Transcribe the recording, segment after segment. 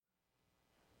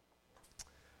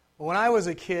When I was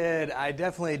a kid, I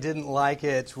definitely didn't like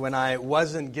it when I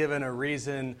wasn't given a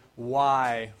reason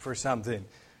why for something.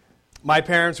 My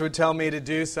parents would tell me to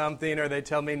do something or they'd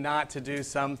tell me not to do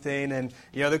something. And,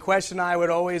 the question I would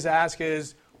always ask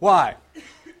is, why?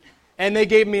 And they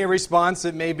gave me a response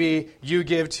that maybe you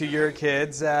give to your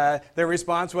kids. Their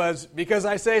response was, because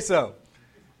I say so.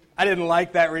 I didn't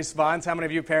like that response. How many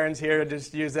of you parents here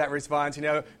just use that response?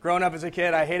 Growing up as a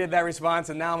kid, I hated that response,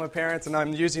 and now I'm a parent, and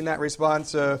I'm using that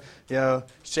response, so,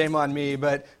 shame on me.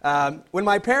 But when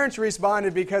my parents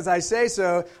responded, because I say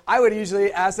so, I would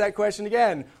usually ask that question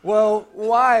again. Well,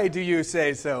 why do you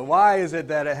say so? Why is it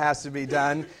that it has to be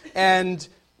done? And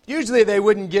usually they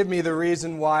wouldn't give me the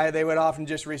reason why. They would often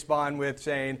just respond with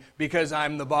saying, because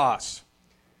I'm the boss.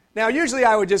 Now, usually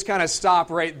I would just kind of stop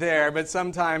right there, but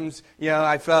sometimes,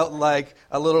 I felt like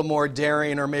a little more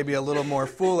daring or maybe a little more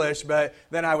foolish, but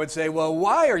then I would say, well,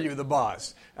 why are you the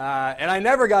boss? And I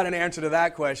never got an answer to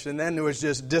that question. Then it was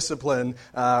just discipline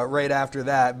right after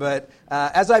that. But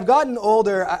as I've gotten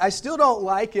older, I still don't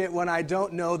like it when I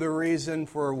don't know the reason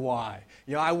for why.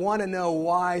 I want to know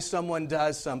why someone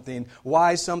does something,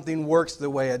 why something works the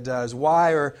way it does,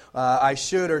 why I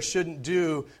should or shouldn't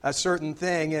do a certain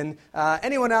thing. And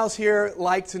anyone else here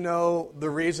like to know the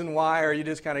reason why, or are you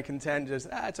just kind of content,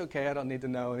 it's okay, I don't need to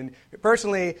know. And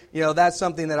personally, that's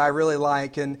something that I really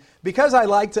like. And because I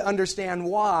like to understand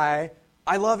why,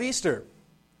 I love Easter.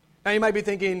 Now you might be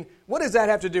thinking, what does that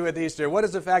have to do with Easter? What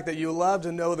does the fact that you love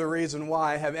to know the reason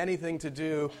why have anything to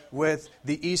do with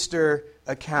the Easter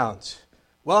account?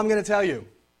 Well, I'm going to tell you,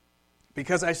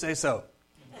 because I say so.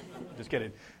 Just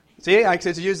kidding. See, I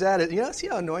could use that. See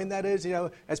how annoying that is?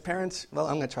 As parents, well,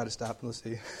 I'm going to try to stop. Let's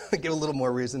see. Give a little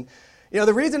more reason.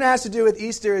 The reason it has to do with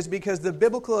Easter is because the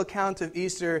biblical account of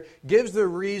Easter gives the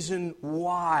reason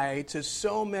why to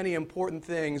so many important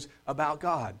things about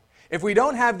God. If we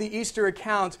don't have the Easter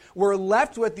account, we're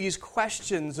left with these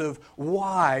questions of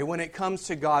why when it comes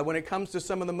to God, when it comes to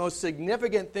some of the most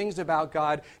significant things about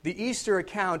God. The Easter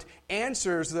account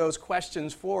answers those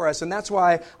questions for us. And that's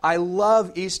why I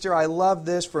love Easter. I love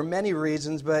this for many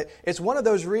reasons, but it's one of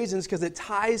those reasons because it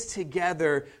ties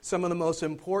together some of the most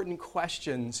important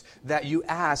questions that you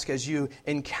ask as you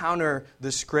encounter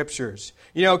the Scriptures.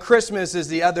 Christmas is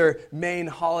the other main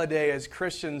holiday as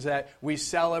Christians that we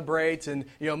celebrate, and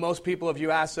most people, if you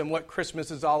ask them what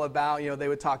Christmas is all about, they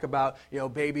would talk about,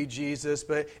 baby Jesus.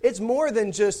 But it's more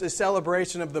than just a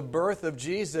celebration of the birth of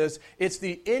Jesus. It's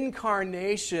the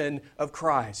incarnation of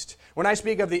Christ. When I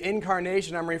speak of the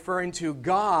incarnation, I'm referring to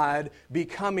God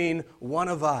becoming one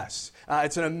of us.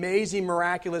 It's an amazing,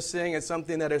 miraculous thing. It's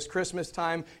something that as Christmas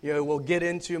time, we'll get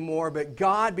into more. But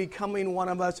God becoming one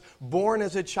of us, born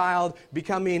as a child,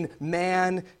 becoming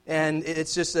man, and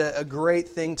it's just a great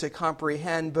thing to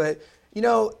comprehend. But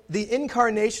the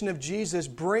incarnation of Jesus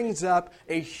brings up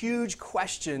a huge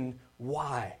question,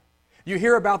 why? You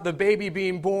hear about the baby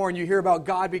being born, you hear about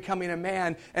God becoming a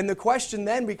man, and the question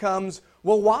then becomes,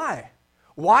 well, why?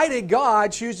 Why did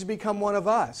God choose to become one of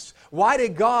us? Why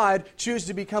did God choose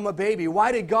to become a baby?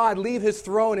 Why did God leave His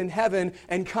throne in heaven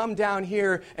and come down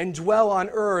here and dwell on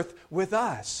earth with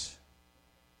us?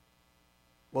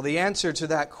 Well, the answer to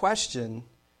that question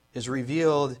is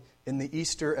revealed in the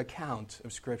Easter account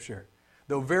of Scripture.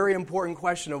 The very important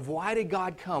question of why did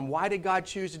God come? Why did God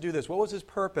choose to do this? What was His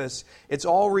purpose? It's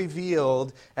all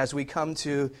revealed as we come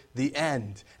to the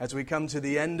end. As we come to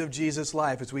the end of Jesus'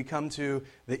 life, as we come to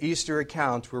the Easter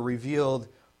account, we're revealed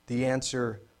the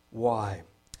answer why.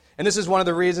 And this is one of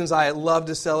the reasons I love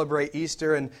to celebrate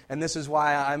Easter, and this is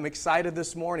why I'm excited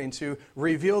this morning to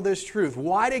reveal this truth.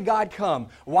 Why did God come?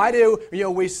 Why do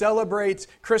we celebrate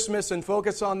Christmas and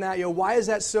focus on that? Why is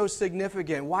that so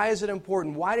significant? Why is it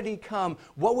important? Why did He come?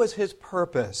 What was His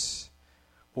purpose?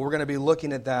 Well, we're going to be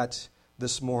looking at that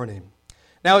this morning.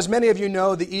 Now, as many of you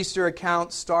know, the Easter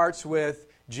account starts with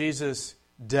Jesus'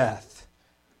 death.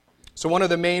 So one of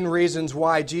the main reasons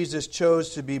why Jesus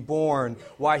chose to be born,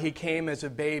 why He came as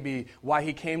a baby, why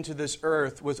He came to this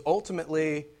earth was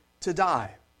ultimately to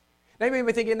die. Now you may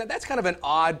be thinking that's kind of an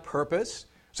odd purpose.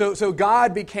 So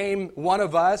God became one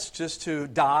of us just to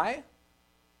die?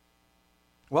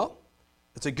 Well,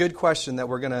 it's a good question that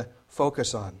we're going to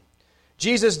focus on.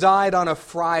 Jesus died on a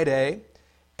Friday,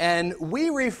 and we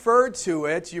refer to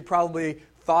it, you probably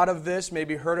thought of this,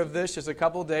 maybe heard of this just a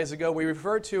couple of days ago. We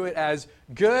refer to it as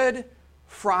Good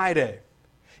Friday.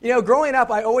 Growing up,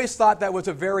 I always thought that was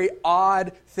a very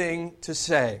odd thing to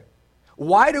say.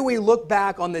 Why do we look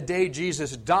back on the day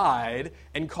Jesus died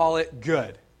and call it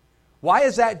good? Why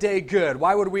is that day good?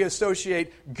 Why would we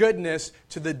associate goodness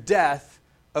to the death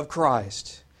of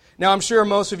Christ? Now, I'm sure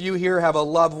most of you here have a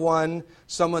loved one,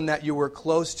 someone that you were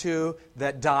close to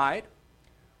that died.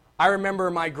 I remember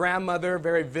my grandmother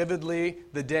very vividly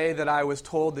the day that I was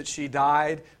told that she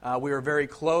died. We were very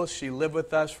close. She lived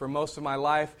with us for most of my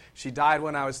life. She died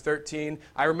when I was 13.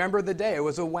 I remember the day. It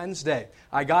was a Wednesday.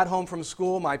 I got home from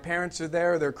school. My parents are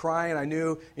there. They're crying. I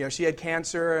knew, she had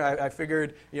cancer. I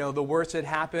figured, the worst had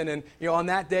happened. And, on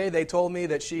that day, they told me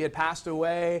that she had passed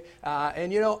away.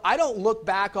 And I don't look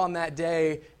back on that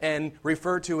day and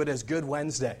refer to it as Good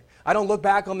Wednesday. I don't look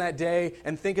back on that day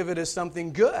and think of it as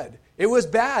something good. It was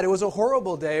bad. It was a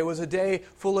horrible day. It was a day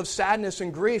full of sadness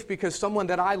and grief because someone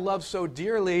that I love so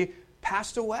dearly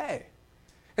passed away.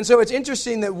 And so it's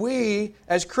interesting that we,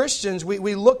 as Christians,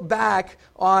 we look back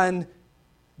on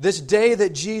this day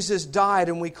that Jesus died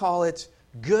and we call it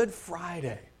Good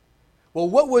Friday. Well,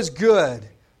 what was good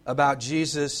about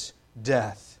Jesus'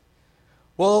 death?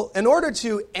 Well, in order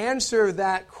to answer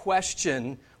that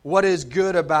question, what is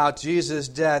good about Jesus'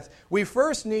 death, we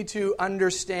first need to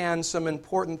understand some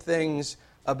important things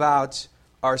about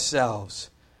ourselves.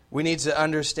 We need to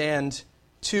understand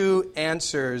two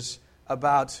answers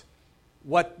about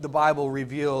what the Bible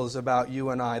reveals about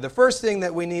you and I. The first thing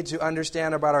that we need to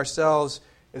understand about ourselves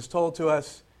is told to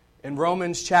us in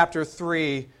Romans chapter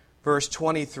 3, verse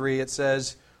 23. It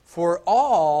says, "For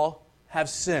all have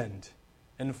sinned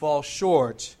and fall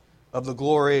short of the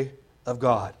glory of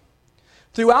God."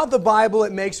 Throughout the Bible,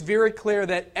 it makes very clear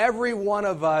that every one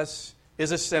of us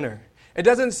is a sinner. It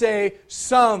doesn't say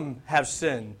some have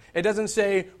sinned. It doesn't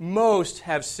say most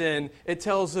have sinned. It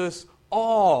tells us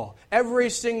all. Every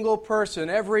single person,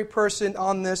 every person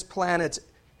on this planet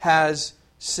has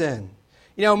sinned.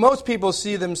 Most people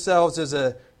see themselves as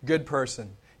a good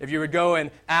person. If you would go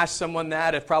and ask someone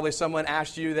that, if probably someone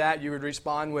asked you that, you would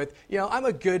respond with, I'm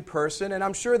a good person, and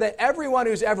I'm sure that everyone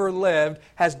who's ever lived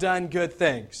has done good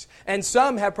things. And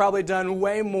some have probably done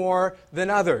way more than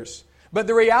others. But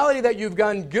the reality that you've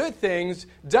done good things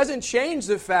doesn't change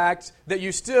the fact that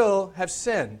you still have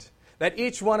sinned. That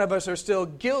each one of us are still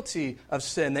guilty of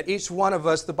sin. That each one of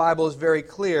us, the Bible is very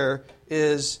clear,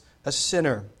 is a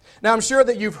sinner. Now, I'm sure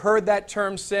that you've heard that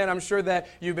term sin. I'm sure that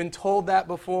you've been told that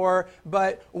before.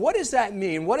 But what does that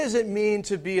mean? What does it mean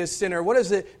to be a sinner? What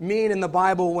does it mean in the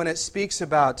Bible when it speaks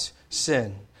about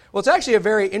sin? Well, it's actually a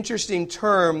very interesting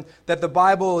term that the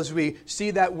Bible, as we see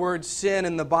that word sin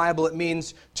in the Bible, it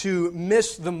means to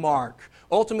miss the mark.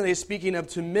 Ultimately, speaking of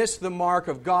to miss the mark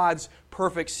of God's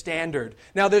perfect standard.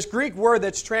 Now, this Greek word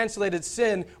that's translated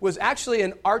sin was actually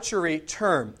an archery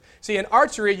term. See, in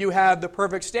archery, you have the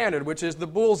perfect standard, which is the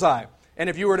bullseye.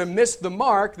 And if you were to miss the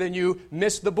mark, then you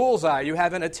miss the bullseye. You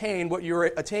haven't attained what you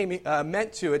were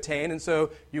meant to attain, and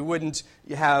so you wouldn't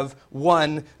have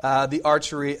won the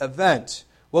archery event.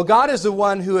 Well, God is the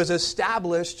one who has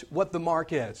established what the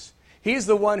mark is. He's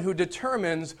the one who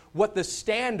determines what the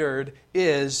standard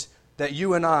is that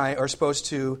you and I are supposed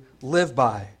to live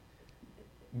by.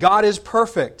 God is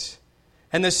perfect,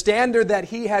 and the standard that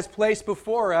He has placed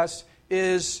before us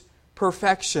is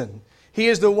perfection. He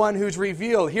is the one who's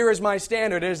revealed, here is my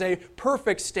standard. It is a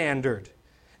perfect standard.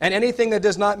 And anything that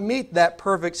does not meet that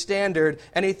perfect standard,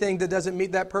 anything that doesn't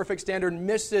meet that perfect standard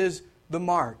misses the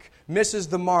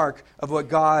mark of what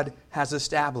God has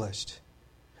established.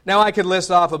 Now, I could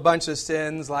list off a bunch of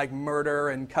sins like murder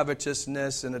and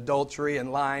covetousness and adultery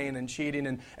and lying and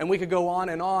cheating, and we could go on.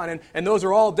 And those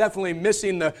are all definitely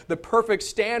missing the perfect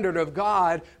standard of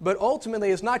God. But ultimately,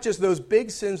 it's not just those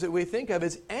big sins that we think of.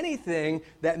 It's anything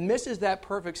that misses that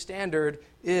perfect standard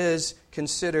is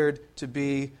considered to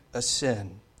be a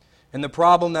sin. And the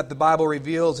problem that the Bible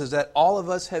reveals is that all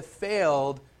of us have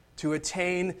failed to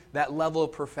attain that level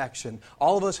of perfection.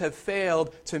 All of us have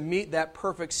failed to meet that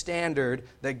perfect standard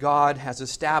that God has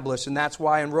established. And that's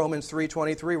why in Romans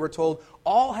 3:23 we're told,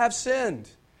 all have sinned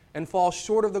and fall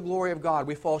short of the glory of God.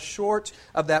 We fall short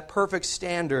of that perfect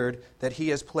standard that He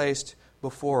has placed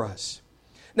before us.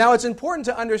 Now, it's important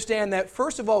to understand that,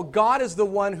 first of all, God is the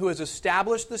one who has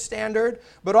established the standard,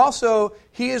 but also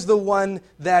He is the one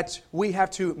that we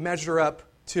have to measure up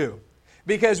to.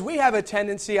 Because we have a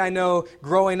tendency, I know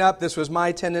growing up, this was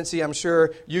my tendency, I'm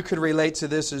sure you could relate to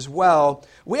this as well.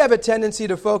 We have a tendency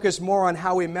to focus more on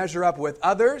how we measure up with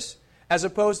others as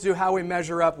opposed to how we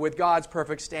measure up with God's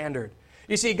perfect standard.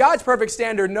 You see, God's perfect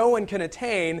standard no one can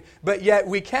attain, but yet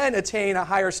we can attain a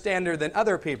higher standard than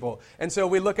other people. And so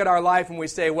we look at our life and we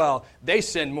say, well, they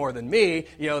sin more than me.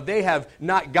 They have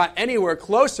not got anywhere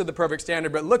close to the perfect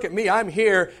standard, but look at me, I'm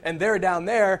here and they're down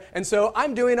there, and so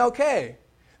I'm doing okay.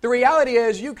 The reality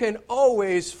is you can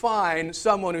always find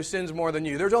someone who sins more than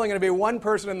you. There's only going to be one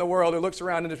person in the world who looks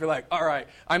around and just be like, all right,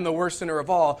 I'm the worst sinner of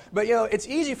all. But, it's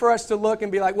easy for us to look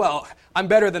and be like, well, I'm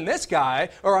better than this guy,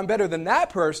 or I'm better than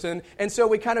that person. And so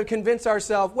we kind of convince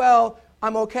ourselves, well,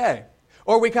 I'm okay.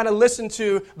 Or we kind of listen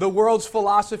to the world's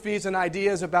philosophies and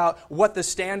ideas about what the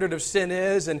standard of sin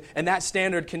is, and that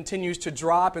standard continues to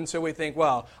drop, and so we think,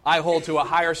 well, I hold to a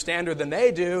higher standard than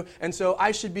they do, and so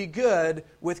I should be good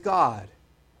with God.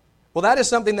 Well, that is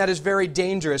something that is very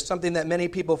dangerous, something that many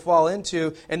people fall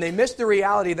into, and they miss the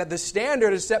reality that the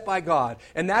standard is set by God,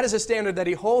 and that is a standard that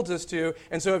He holds us to.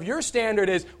 And so if your standard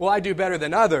is, well, I do better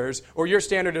than others, or your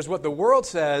standard is what the world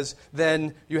says,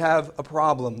 then you have a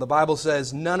problem. The Bible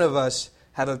says none of us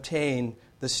have obtained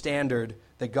the standard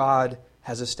that God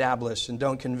has established, and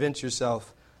don't convince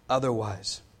yourself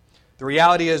otherwise. The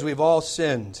reality is we've all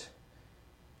sinned.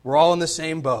 We're all in the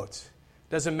same boat.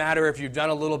 Doesn't matter if you've done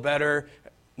a little better.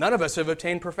 None of us have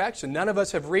obtained perfection. None of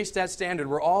us have reached that standard.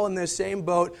 We're all in this same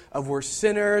boat of we're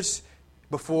sinners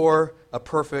before a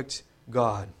perfect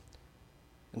God.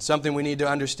 And something we need to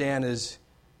understand is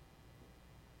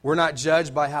we're not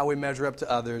judged by how we measure up to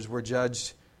others. We're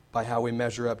judged by how we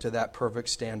measure up to that perfect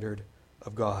standard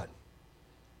of God.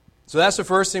 So that's the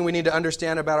first thing we need to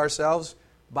understand about ourselves.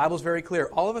 The Bible's very clear.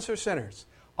 All of us are sinners.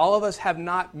 All of us have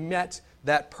not met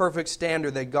that perfect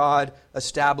standard that God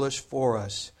established for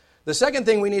us. The second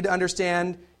thing we need to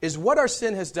understand is what our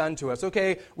sin has done to us.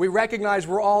 Okay, we recognize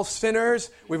we're all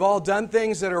sinners. We've all done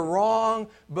things that are wrong,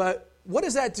 but what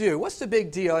does that do? What's the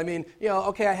big deal? I mean,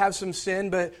 okay, I have some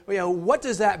sin, but what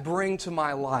does that bring to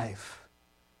my life?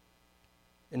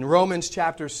 In Romans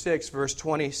chapter 6, verse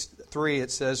 23, it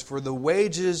says, "For the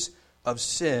wages of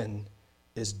sin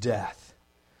is death."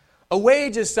 A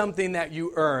wage is something that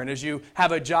you earn. As you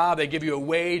have a job, they give you a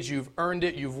wage, you've earned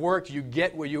it, you've worked, you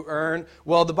get what you earn.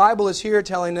 Well, the Bible is here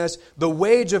telling us the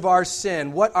wage of our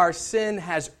sin, what our sin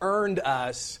has earned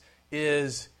us,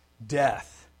 is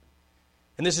death.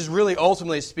 And this is really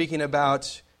ultimately speaking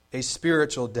about a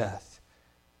spiritual death.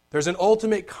 There's an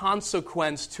ultimate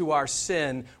consequence to our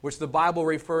sin, which the Bible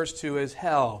refers to as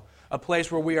hell. A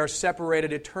place where we are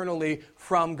separated eternally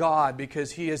from God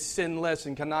because He is sinless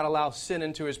and cannot allow sin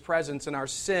into His presence, and our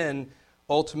sin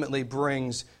ultimately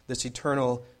brings this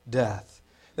eternal death.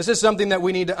 This is something that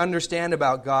we need to understand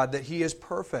about God, that He is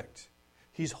perfect.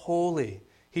 He's holy.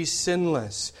 He's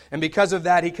sinless. And because of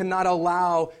that, He cannot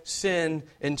allow sin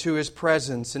into His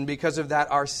presence. And because of that,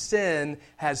 our sin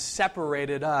has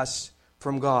separated us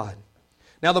from God.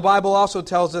 Now, the Bible also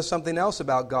tells us something else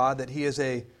about God, that He is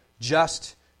a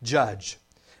just judge.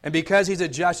 And because He's a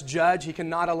just judge, He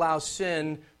cannot allow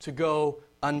sin to go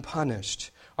unpunished.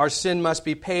 Our sin must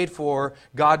be paid for.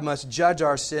 God must judge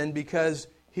our sin because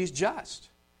He's just.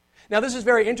 Now, this is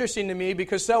very interesting to me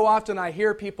because so often I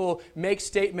hear people make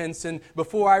statements, and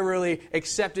before I really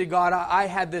accepted God, I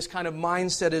had this kind of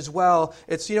mindset as well.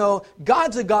 It's,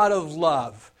 God's a God of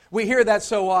love. We hear that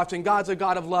so often. God's a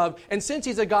God of love. And since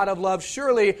He's a God of love,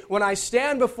 surely when I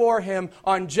stand before Him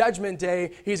on Judgment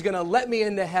Day, He's going to let me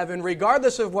into heaven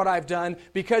regardless of what I've done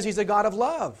because He's a God of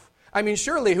love. I mean,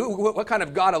 surely what kind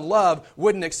of God of love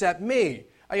wouldn't accept me?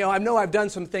 I know I've done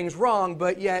some things wrong,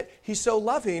 but yet He's so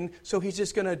loving, so He's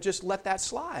just going to let that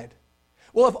slide.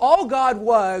 Well, if all God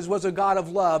was a God of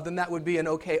love, then that would be an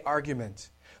okay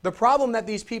argument. The problem that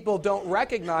these people don't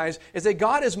recognize is that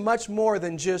God is much more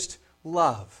than just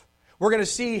love. We're going to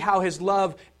see how His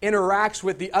love interacts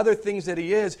with the other things that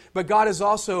He is, but God is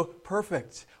also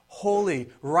perfect, holy,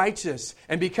 righteous,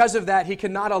 and because of that, He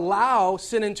cannot allow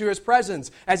sin into His presence.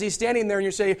 As He's standing there and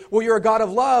you say, well, you're a God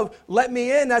of love, let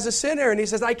me in as a sinner. And He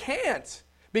says, I can't,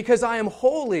 because I am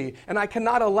holy, and I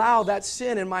cannot allow that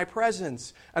sin in my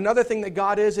presence. Another thing that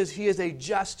God is He is a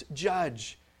just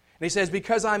judge. And He says,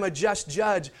 because I'm a just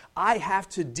judge, I have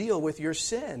to deal with your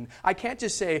sin. I can't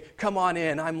just say, come on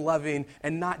in, I'm loving,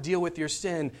 and not deal with your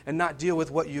sin and not deal with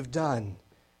what you've done.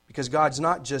 Because God's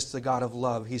not just the God of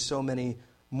love. He's so many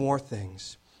more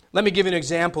things. Let me give you an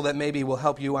example that maybe will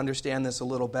help you understand this a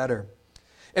little better.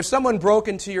 If someone broke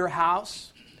into your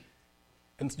house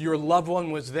and your loved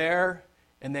one was there,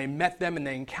 and they met them and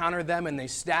they encountered them and they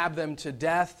stabbed them to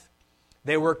death,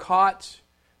 they were caught,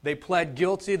 they pled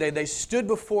guilty, they stood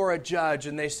before a judge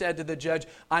and they said to the judge,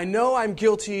 I know I'm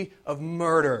guilty of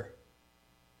murder,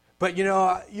 but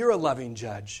you're a loving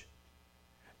judge.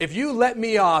 If you let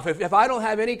me off, if I don't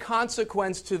have any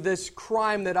consequence to this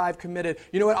crime that I've committed,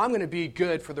 you know what? I'm going to be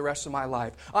good for the rest of my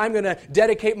life. I'm going to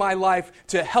dedicate my life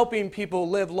to helping people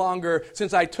live longer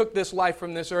since I took this life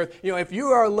from this earth. If you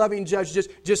are a loving judge,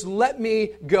 just let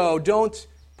me go. Don't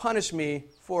punish me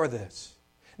for this.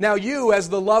 Now you, as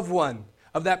the loved one,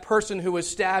 of that person who was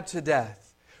stabbed to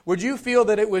death, would you feel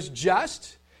that it was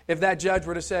just if that judge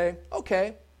were to say,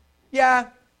 okay, yeah,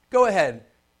 go ahead.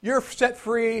 You're set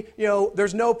free,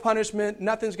 there's no punishment,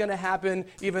 nothing's going to happen,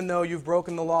 even though you've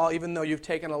broken the law, even though you've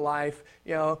taken a life. I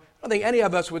don't think any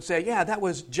of us would say, yeah, that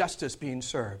was justice being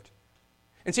served.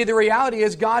 And see, the reality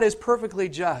is God is perfectly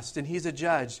just, and He's a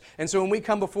judge. And so when we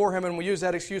come before Him and we use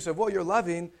that excuse of, well, you're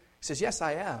loving, He says, yes,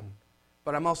 I am,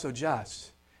 but I'm also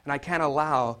just. And I can't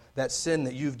allow that sin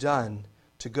that you've done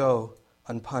to go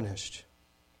unpunished.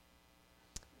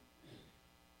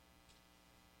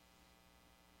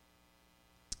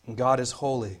 And God is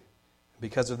holy.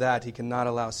 Because of that, He cannot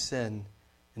allow sin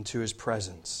into His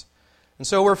presence. And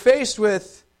so we're faced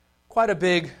with quite a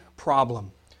big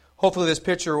problem. Hopefully this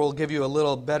picture will give you a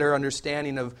little better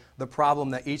understanding of the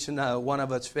problem that each and one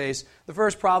of us face. The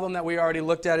first problem that we already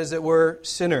looked at is that we're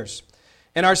sinners.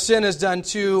 And our sin has done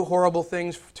two horrible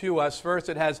things to us. First,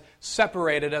 it has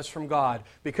separated us from God.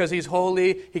 Because He's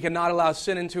holy, He cannot allow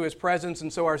sin into His presence,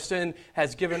 and so our sin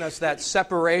has given us that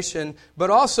separation.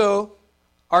 But also,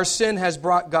 our sin has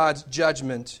brought God's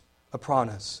judgment upon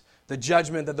us. The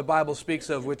judgment that the Bible speaks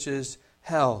of, which is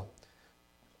hell.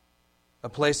 A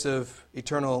place of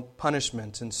eternal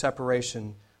punishment and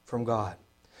separation from God.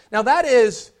 Now that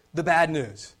is the bad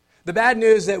news. The bad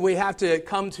news that we have to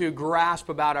come to grasp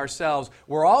about ourselves.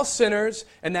 We're all sinners,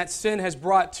 and that sin has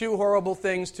brought two horrible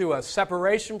things to us.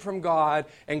 Separation from God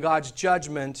and God's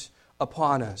judgment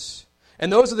upon us.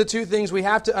 And those are the two things we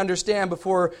have to understand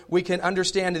before we can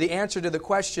understand the answer to the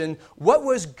question, what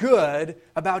was good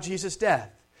about Jesus'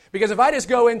 death? Because if I just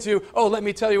go into, let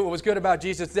me tell you what was good about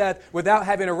Jesus' death, without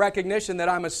having a recognition that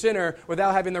I'm a sinner,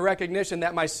 without having the recognition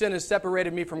that my sin has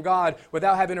separated me from God,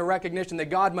 without having a recognition that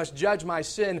God must judge my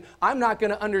sin, I'm not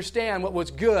going to understand what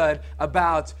was good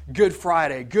about Good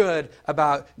Friday, good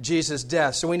about Jesus'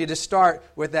 death. So we need to start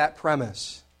with that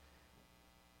premise.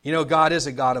 God is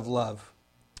a God of love.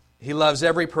 He loves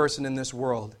every person in this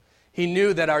world. He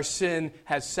knew that our sin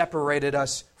has separated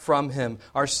us from Him.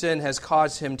 Our sin has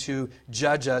caused Him to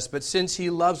judge us. But since He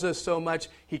loves us so much,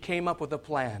 He came up with a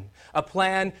plan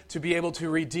to be able to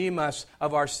redeem us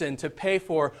of our sin, to pay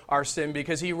for our sin,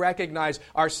 because He recognized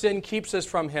our sin keeps us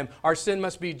from Him. Our sin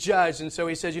must be judged. And so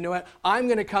He says, you know what? I'm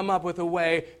going to come up with a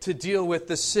way to deal with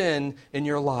the sin in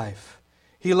your life.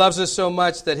 He loves us so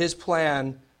much that His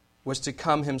plan was to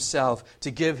come Himself,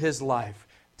 to give His life,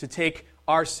 to take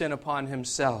our sin upon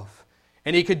Himself.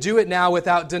 And He could do it now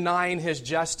without denying His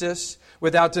justice,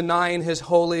 without denying His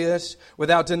holiness,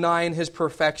 without denying His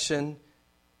perfection.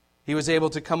 He was able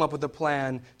to come up with a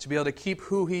plan to be able to keep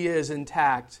who He is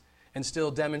intact and still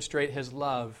demonstrate His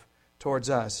love towards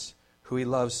us, who He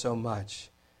loves so much.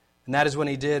 And that is when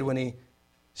He did, when He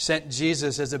sent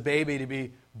Jesus as a baby to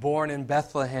be born in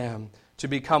Bethlehem, to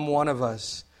become one of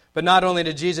us. But not only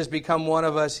did Jesus become one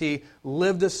of us, He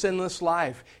lived a sinless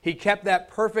life. He kept that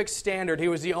perfect standard. He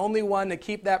was the only one to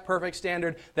keep that perfect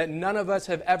standard that none of us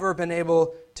have ever been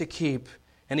able to keep.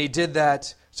 And He did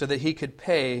that so that He could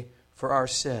pay for our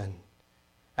sin.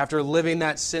 After living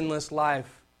that sinless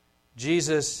life,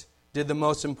 Jesus did the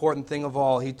most important thing of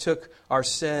all. He took our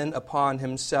sin upon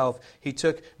Himself. He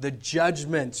took the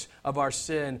judgment of our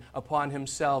sin upon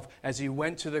Himself as He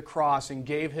went to the cross and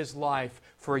gave His life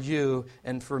for you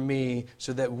and for me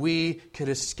so that we could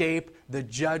escape the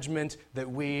judgment that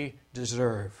we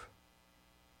deserve.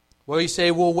 Well, you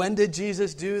say, when did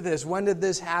Jesus do this? When did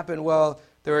this happen? Well,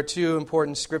 there are two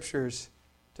important scriptures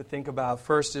to think about.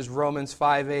 First is Romans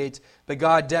 5:8. But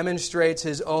God demonstrates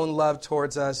His own love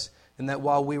towards us, and that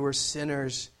while we were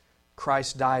sinners,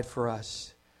 Christ died for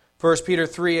us. 1 Peter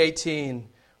 3:18,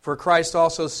 for Christ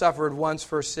also suffered once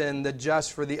for sin, the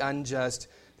just for the unjust,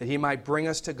 that He might bring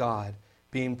us to God,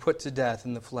 being put to death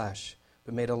in the flesh,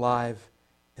 but made alive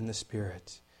in the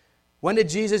Spirit. When did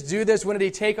Jesus do this? When did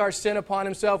He take our sin upon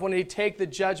Himself? When did He take the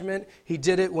judgment? He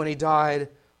did it when He died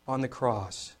on the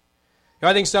cross. Now,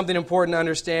 I think something important to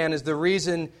understand is the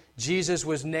reason Jesus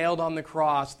was nailed on the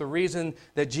cross, the reason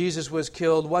that Jesus was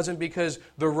killed wasn't because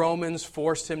the Romans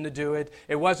forced Him to do it.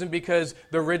 It wasn't because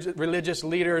the religious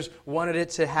leaders wanted it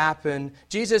to happen.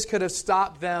 Jesus could have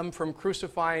stopped them from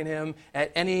crucifying Him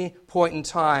at any point in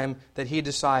time that He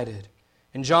decided.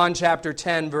 In John chapter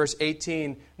 10, verse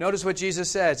 18, notice what Jesus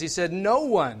says. He said, no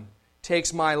one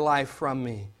takes my life from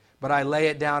me, but I lay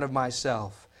it down of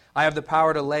myself. I have the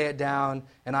power to lay it down,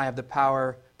 and I have the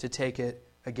power to take it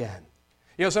again.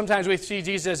 Sometimes we see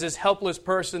Jesus as this helpless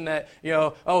person that,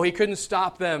 He couldn't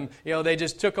stop them. They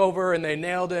just took over and they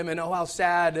nailed Him, and how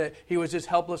sad that He was just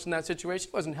helpless in that situation.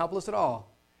 He wasn't helpless at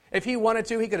all. If he wanted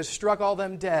to, he could have struck all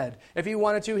them dead. If he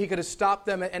wanted to, he could have stopped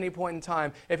them at any point in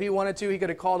time. If he wanted to, he could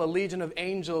have called a legion of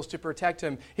angels to protect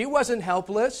him. He wasn't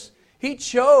helpless. He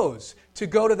chose to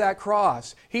go to that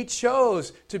cross. He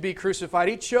chose to be crucified.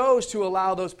 He chose to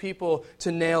allow those people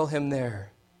to nail him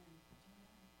there.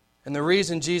 And the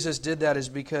reason Jesus did that is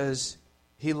because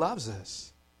he loves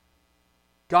us.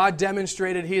 God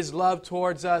demonstrated his love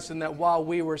towards us, and that while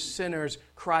we were sinners,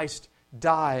 Christ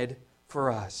died for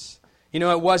us. You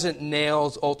know, it wasn't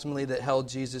nails ultimately that held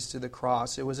Jesus to the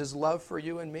cross. It was his love for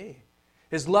you and me.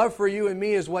 His love for you and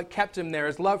me is what kept him there.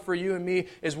 His love for you and me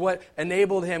is what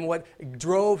enabled him, what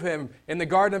drove him. In the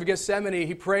Garden of Gethsemane,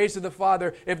 he prays to the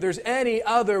Father, if there's any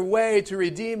other way to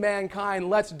redeem mankind,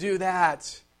 let's do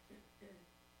that.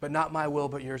 But not my will,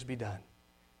 but yours be done.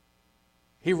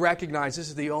 He recognized this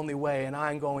is the only way, and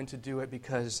I'm going to do it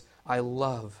because I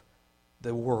love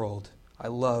the world. I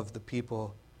love the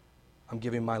people I'm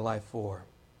giving my life for.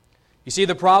 You see,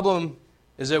 the problem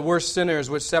is that we're sinners,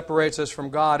 which separates us from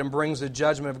God and brings the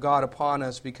judgment of God upon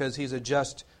us because he's a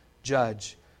just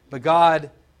judge. But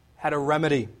God had a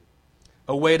remedy,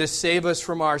 a way to save us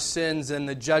from our sins and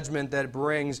the judgment that it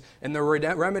brings. And the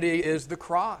remedy is the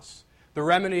cross. The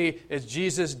remedy is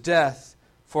Jesus' death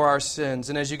for our sins.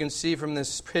 And as you can see from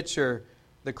this picture,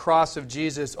 the cross of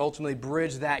Jesus ultimately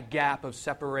bridged that gap of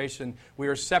separation. We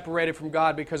are separated from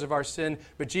God because of our sin,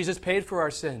 but Jesus paid for our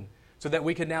sin so that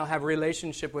we could now have a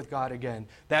relationship with God again.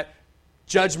 That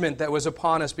judgment that was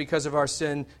upon us because of our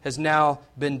sin has now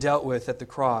been dealt with at the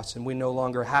cross, and we no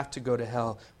longer have to go to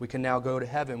hell. We can now go to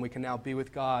heaven. We can now be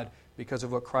with God because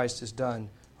of what Christ has done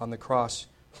on the cross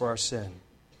for our sin.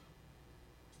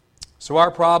 So our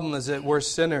problem is that we're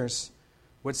sinners,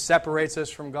 which separates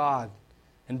us from God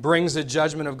and brings the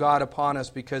judgment of God upon us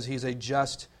because he's a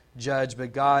just judge.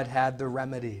 But God had the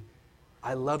remedy.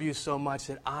 I love you so much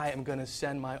that I am going to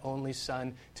send my only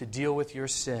Son to deal with your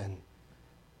sin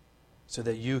so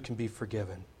that you can be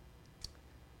forgiven.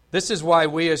 This is why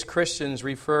we as Christians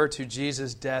refer to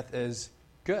Jesus' death as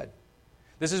good.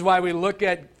 This is why we look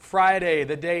at Friday,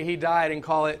 the day he died, and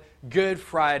call it Good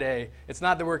Friday. It's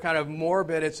not that we're kind of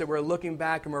morbid, it's that we're looking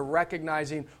back and we're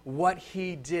recognizing what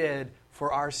he did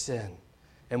for our sin.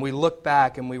 And we look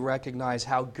back and we recognize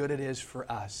how good it is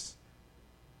for us.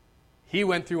 He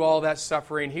went through all that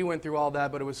suffering. He went through all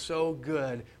that, but it was so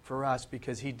good for us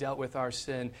because he dealt with our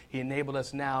sin. He enabled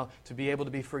us now to be able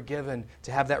to be forgiven,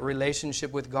 to have that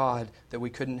relationship with God that we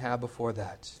couldn't have before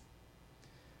that.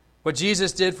 What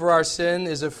Jesus did for our sin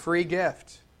is a free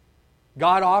gift.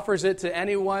 God offers it to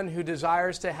anyone who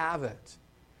desires to have it.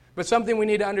 But something we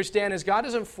need to understand is God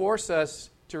doesn't force us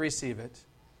to receive it.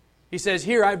 He says,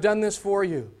 here, I've done this for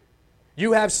you.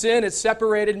 You have sin, it's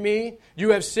separated me.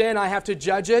 You have sin, I have to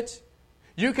judge it.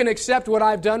 You can accept what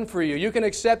I've done for you. You can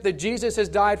accept that Jesus has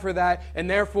died for that, and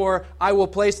therefore I will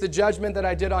place the judgment that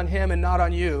I did on him and not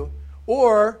on you.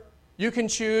 Or you can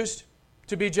choose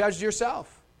to be judged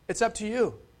yourself. It's up to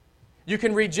you. You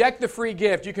can reject the free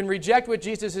gift. You can reject what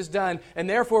Jesus has done. And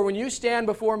therefore, when you stand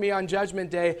before me on Judgment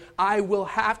Day, I will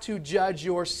have to judge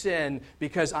your sin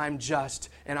because I'm just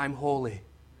and I'm holy.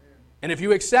 And if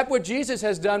you accept what Jesus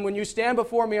has done, when you stand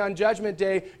before me on Judgment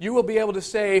Day, you will be able to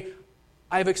say,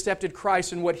 I have accepted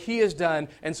Christ and what he has done,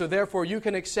 and so therefore you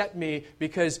can accept me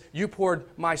because you poured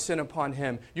my sin upon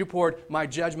him. You poured my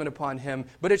judgment upon him.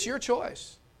 But it's your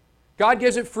choice. God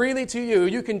gives it freely to you.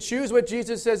 You can choose what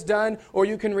Jesus has done or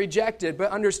you can reject it.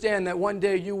 But understand that one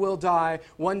day you will die.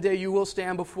 One day you will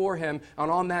stand before him.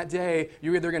 And on that day,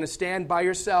 you're either going to stand by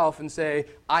yourself and say,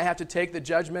 I have to take the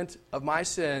judgment of my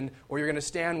sin, or you're going to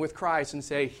stand with Christ and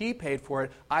say, he paid for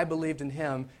it. I believed in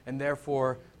him, and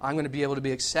therefore I'm going to be able to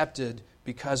be accepted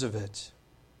because of it.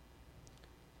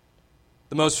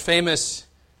 The most famous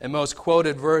and most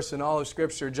quoted verse in all of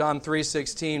Scripture, John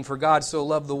 3:16, for God so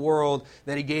loved the world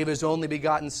that he gave his only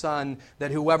begotten Son,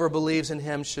 that whoever believes in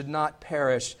him should not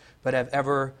perish, but have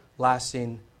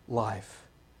everlasting life.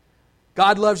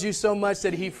 God loves you so much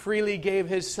that he freely gave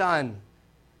his Son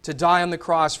to die on the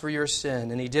cross for your sin.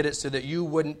 And he did it so that you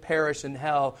wouldn't perish in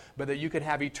hell, but that you could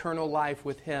have eternal life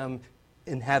with him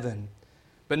in heaven.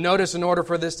 But notice, in order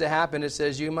for this to happen, it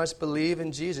says you must believe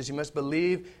in Jesus. You must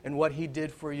believe in what he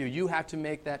did for you. You have to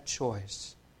make that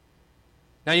choice.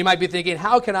 Now you might be thinking,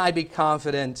 how can I be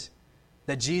confident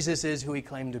that Jesus is who he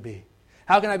claimed to be?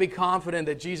 How can I be confident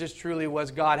that Jesus truly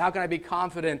was God? How can I be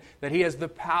confident that he has the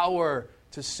power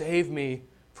to save me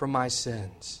from my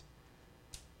sins?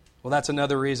 Well, that's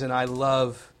another reason I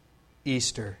love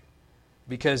Easter.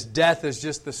 Because death is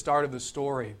just the start of the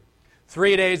story.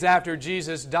 3 days after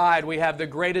Jesus died, we have the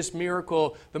greatest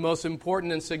miracle, the most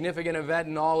important and significant event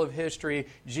in all of history.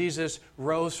 Jesus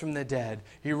rose from the dead.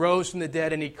 He rose from the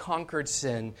dead and He conquered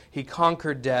sin. He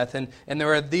conquered death. And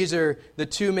these are the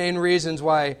two main reasons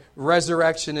why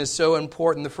resurrection is so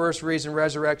important. The first reason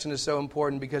resurrection is so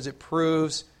important because it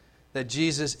proves that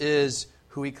Jesus is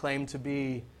who He claimed to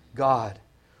be, God.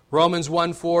 Romans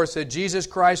 1:4 said, Jesus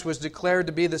Christ was declared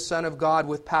to be the Son of God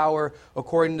with power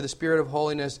according to the Spirit of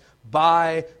holiness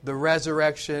by the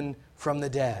resurrection from the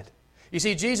dead. You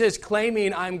see, Jesus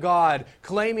claiming I'm God,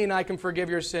 claiming I can forgive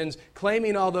your sins,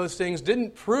 claiming all those things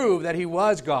didn't prove that He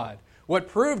was God. What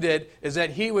proved it is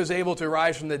that He was able to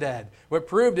rise from the dead. What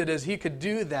proved it is He could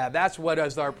do that. That's what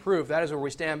is our proof. That is where we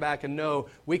stand back and know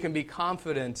we can be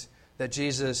confident that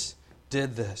Jesus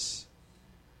did this.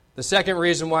 The second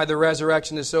reason why the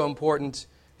resurrection is so important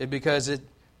is because it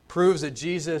proves that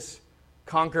Jesus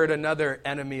conquered another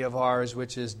enemy of ours,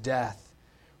 which is death.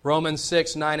 Romans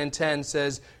 6:9 and 10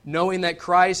 says, knowing that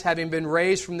Christ, having been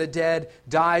raised from the dead,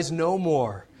 dies no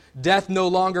more. Death no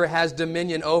longer has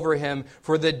dominion over Him.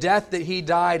 For the death that He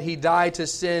died to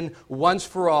sin once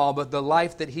for all, but the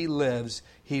life that He lives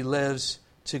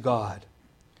to God.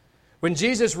 When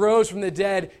Jesus rose from the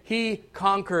dead, He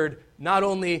conquered not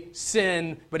only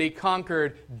sin, but He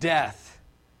conquered death.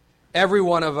 Every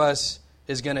one of us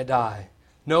is going to die.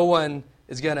 No one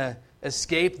is going to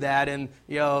escape that. And,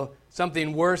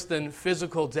 something worse than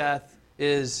physical death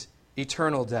is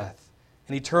eternal death,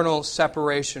 an eternal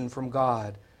separation from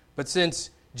God. But since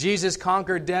Jesus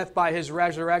conquered death by His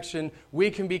resurrection,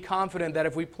 we can be confident that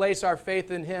if we place our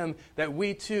faith in Him, that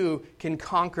we too can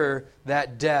conquer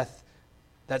that death,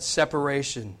 that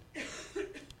separation.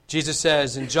 Jesus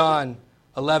says in John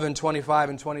 11:25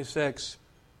 and 26,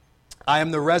 I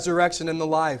am the resurrection and the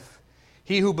life.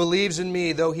 He who believes in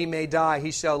me, though he may die,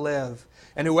 he shall live.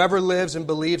 And whoever lives and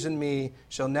believes in me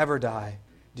shall never die.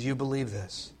 Do you believe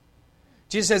this?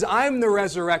 Jesus says, I am the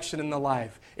resurrection and the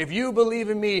life. If you believe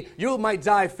in me, you might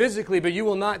die physically, but you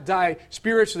will not die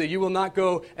spiritually. You will not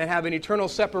go and have an eternal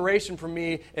separation from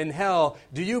me in hell.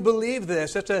 Do you believe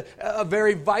this? That's a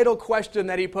very vital question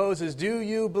that He poses. Do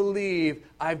you believe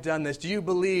I've done this? Do you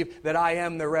believe that I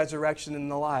am the resurrection and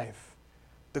the life?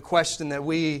 The question that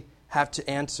we have to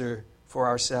answer for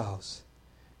ourselves.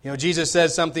 Jesus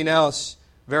says something else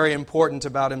very important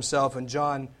about Himself in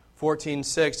John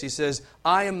 14:6. He says,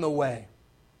 I am the way,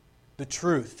 the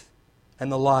truth, and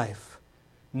the life.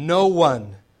 No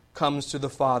one comes to the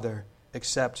Father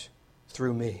except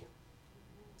through me.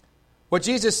 What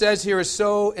Jesus says here is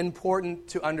so important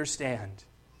to understand.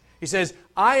 He says,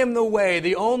 I am the way,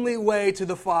 the only way to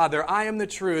the Father. I am the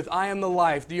truth. I am the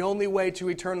life, the only way to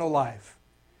eternal life.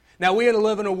 Now, we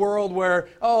live in a world where,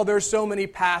 there's so many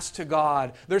paths to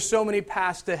God. There's so many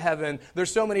paths to heaven.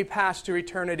 There's so many paths to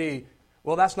eternity.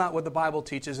 Well, that's not what the Bible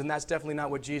teaches, and that's definitely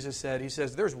not what Jesus said. He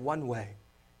says, there's one way,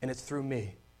 and it's through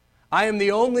me. I am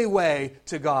the only way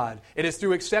to God. It is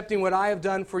through accepting what I have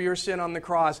done for your sin on the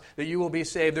cross that you will be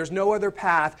saved. There's no other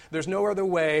path. There's no other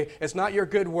way. It's not your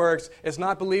good works. It's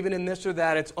not believing in this or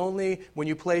that. It's only when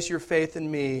you place your faith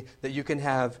in me that you can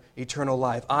have eternal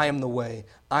life. I am the way.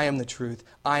 I am the truth.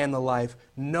 I am the life.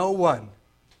 No one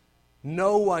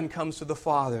comes to the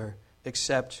Father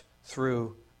except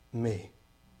through me.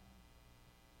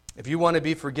 If you want to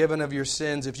be forgiven of your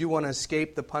sins, if you want to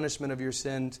escape the punishment of your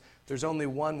sins, there's only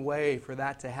one way for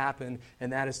that to happen,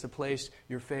 and that is to place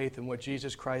your faith in what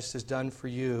Jesus Christ has done for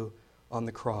you on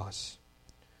the cross.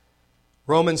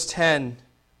 Romans 10:9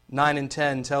 and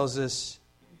 10 tells us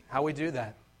how we do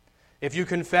that. If you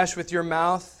confess with your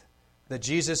mouth that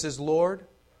Jesus is Lord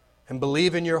and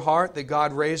believe in your heart that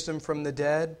God raised Him from the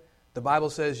dead, the Bible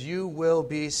says you will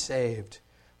be saved.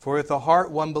 For with the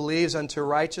heart one believes unto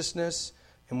righteousness,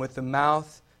 and with the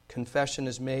mouth confession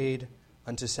is made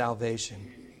unto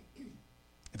salvation.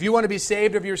 If you want to be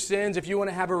saved of your sins, if you want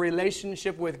to have a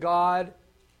relationship with God,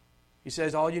 He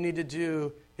says all you need to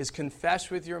do is confess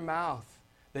with your mouth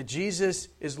that Jesus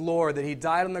is Lord, that He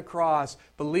died on the cross,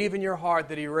 believe in your heart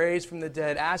that He raised from the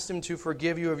dead, ask Him to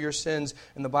forgive you of your sins,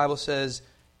 and the Bible says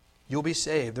you'll be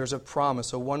saved. There's a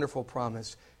promise, a wonderful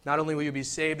promise. Not only will you be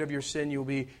saved of your sin, you'll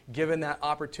be given that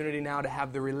opportunity now to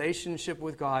have the relationship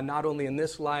with God, not only in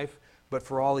this life, but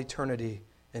for all eternity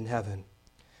in heaven.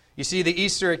 You see, the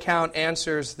Easter account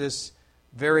answers this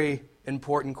very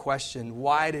important question.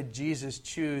 Why did Jesus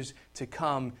choose to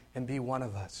come and be one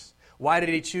of us? Why did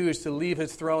He choose to leave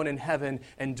His throne in heaven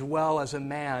and dwell as a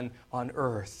man on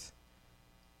earth?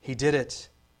 He did it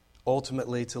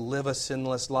ultimately to live a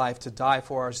sinless life, to die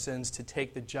for our sins, to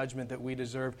take the judgment that we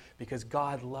deserve, because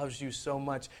God loves you so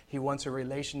much. He wants a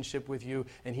relationship with you,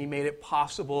 and He made it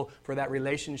possible for that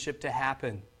relationship to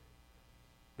happen.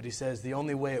 But He says the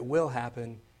only way it will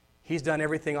happen, He's done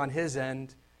everything on His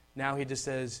end. Now He just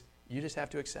says, you just have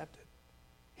to accept it.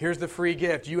 Here's the free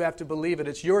gift. You have to believe it.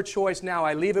 It's your choice now.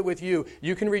 I leave it with you.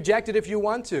 You can reject it if you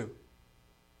want to.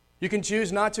 You can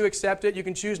choose not to accept it. You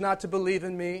can choose not to believe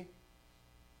in me.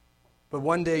 But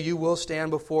one day you will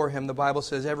stand before Him. The Bible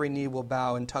says every knee will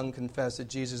bow and tongue confess that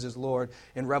Jesus is Lord.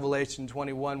 In Revelation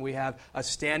 21, we have us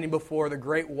standing before the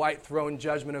great white throne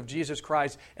judgment of Jesus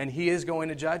Christ, and He is going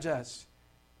to judge us.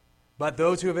 But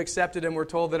those who have accepted Him, we're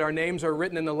told that our names are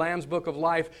written in the Lamb's Book of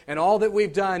Life, and all that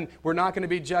we've done, we're not going to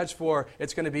be judged for.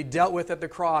 It's going to be dealt with at the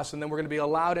cross, and then we're going to be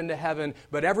allowed into heaven.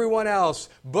 But everyone else,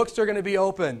 books are going to be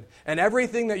open, and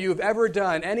everything that you've ever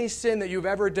done, any sin that you've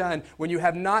ever done, when you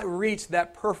have not reached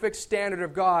that perfect standard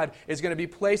of God, is going to be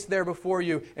placed there before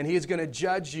you, and He is going to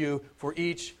judge you for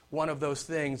each one of those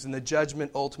things, and the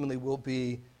judgment ultimately will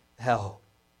be hell.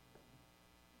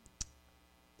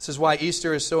 This is why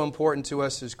Easter is so important to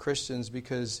us as Christians,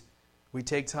 because we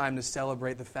take time to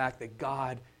celebrate the fact that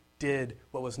God did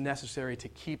what was necessary to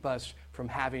keep us from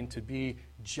having to be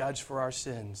judged for our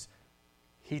sins.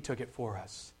 He took it for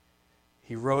us.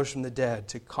 He rose from the dead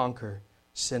to conquer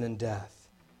sin and death.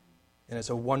 And it's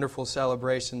a wonderful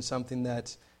celebration, something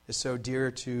that is so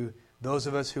dear to those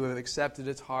of us who have accepted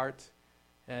its heart,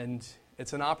 and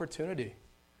it's an opportunity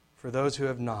for those who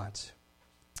have not.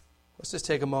 Let's just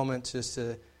take a moment just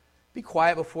to be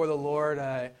quiet before the Lord.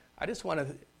 I just want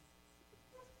to,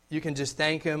 you can just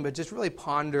thank Him, but just really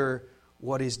ponder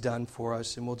what He's done for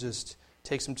us. And we'll just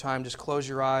take some time, just close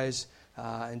your eyes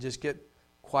and just get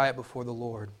quiet before the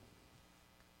Lord.